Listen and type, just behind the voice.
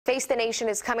Face the Nation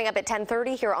is coming up at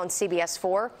 10:30 here on CBS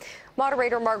 4.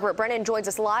 Moderator Margaret Brennan joins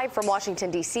us live from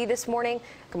Washington, D.C. this morning.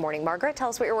 Good morning, Margaret. Tell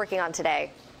us what you're working on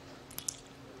today.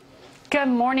 Good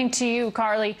morning to you,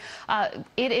 Carly.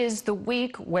 It is the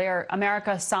week where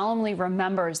America solemnly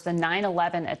remembers the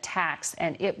 9/11 attacks,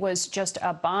 and it was just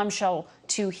a bombshell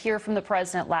to hear from the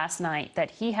president last night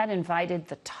that he had invited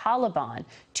the Taliban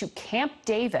to Camp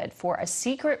David for a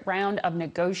secret round of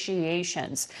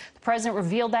negotiations. The president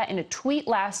revealed that in a tweet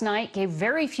last night, gave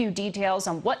very few details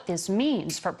on what this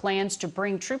means for plans to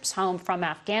bring troops home from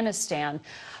Afghanistan.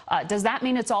 Does that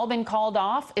mean it's all been called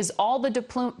off? Is all the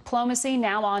diplomacy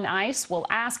now on ice? We'll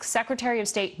ask Secretary of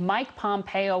State Mike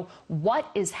Pompeo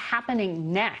what is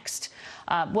happening next.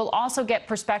 We'll also get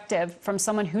perspective from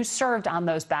someone who served on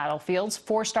those battlefields,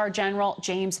 four-star General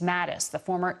James Mattis, the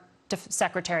former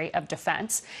Secretary of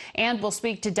Defense. And we'll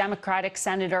speak to Democratic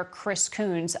Senator Chris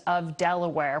Coons of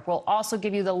Delaware. We'll also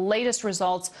give you the latest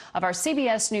results of our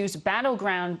CBS News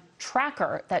Battleground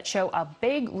tracker that show a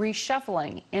big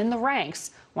reshuffling in the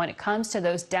ranks when it comes to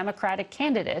those Democratic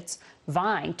candidates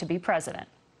vying to be president.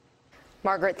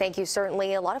 Margaret, thank you.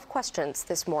 Certainly a lot of questions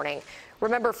this morning.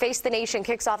 Remember, Face the Nation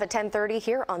kicks off at 10:30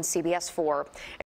 here on CBS 4.